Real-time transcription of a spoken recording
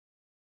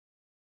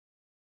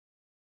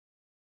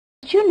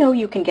Did you know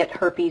you can get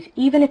herpes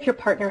even if your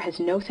partner has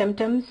no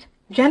symptoms?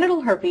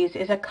 Genital herpes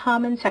is a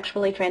common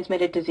sexually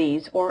transmitted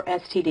disease, or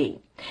STD,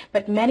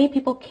 but many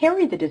people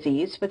carry the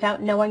disease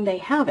without knowing they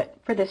have it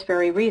for this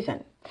very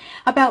reason.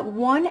 About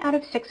 1 out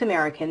of 6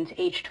 Americans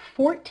aged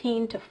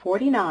 14 to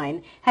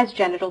 49 has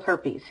genital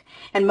herpes,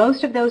 and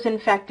most of those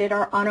infected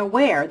are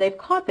unaware they've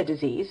caught the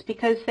disease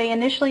because they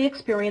initially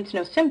experience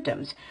no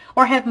symptoms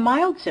or have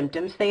mild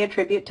symptoms they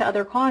attribute to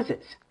other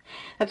causes.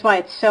 That's why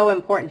it's so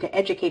important to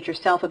educate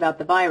yourself about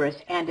the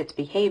virus and its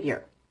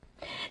behavior.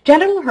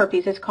 Genital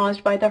herpes is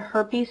caused by the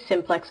herpes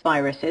simplex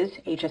viruses,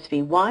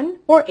 HSV1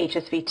 or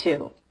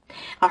HSV2.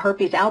 A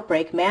herpes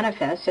outbreak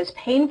manifests as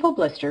painful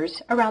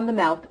blisters around the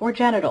mouth or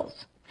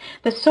genitals.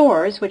 The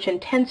sores, which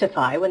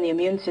intensify when the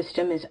immune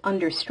system is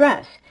under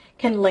stress,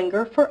 can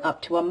linger for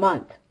up to a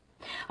month.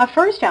 A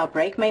first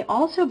outbreak may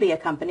also be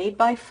accompanied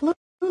by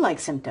flu-like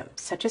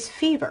symptoms, such as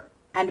fever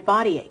and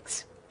body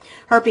aches.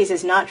 Herpes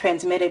is not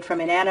transmitted from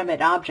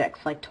inanimate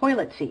objects like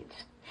toilet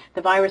seats.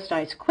 The virus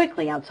dies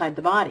quickly outside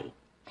the body.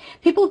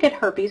 People get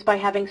herpes by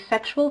having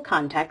sexual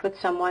contact with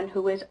someone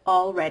who is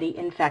already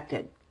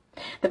infected.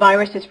 The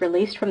virus is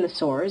released from the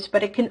sores,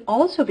 but it can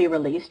also be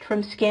released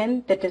from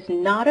skin that does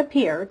not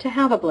appear to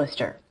have a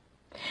blister.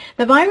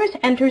 The virus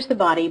enters the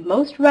body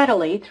most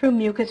readily through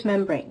mucous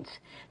membranes,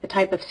 the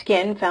type of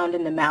skin found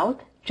in the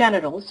mouth,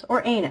 genitals,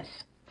 or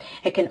anus.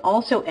 It can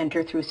also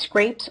enter through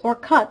scrapes or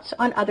cuts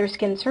on other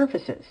skin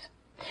surfaces.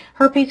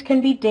 Herpes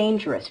can be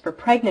dangerous for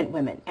pregnant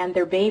women and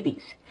their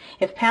babies.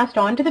 If passed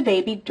on to the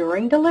baby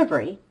during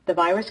delivery, the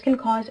virus can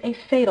cause a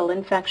fatal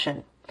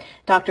infection.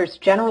 Doctors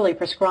generally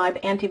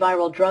prescribe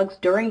antiviral drugs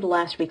during the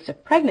last weeks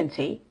of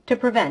pregnancy to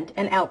prevent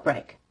an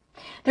outbreak.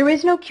 There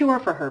is no cure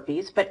for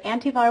herpes, but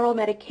antiviral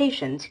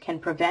medications can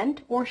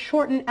prevent or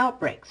shorten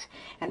outbreaks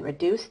and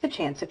reduce the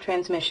chance of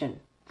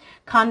transmission.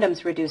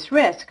 Condoms reduce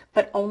risk,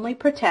 but only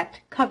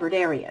protect covered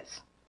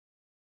areas.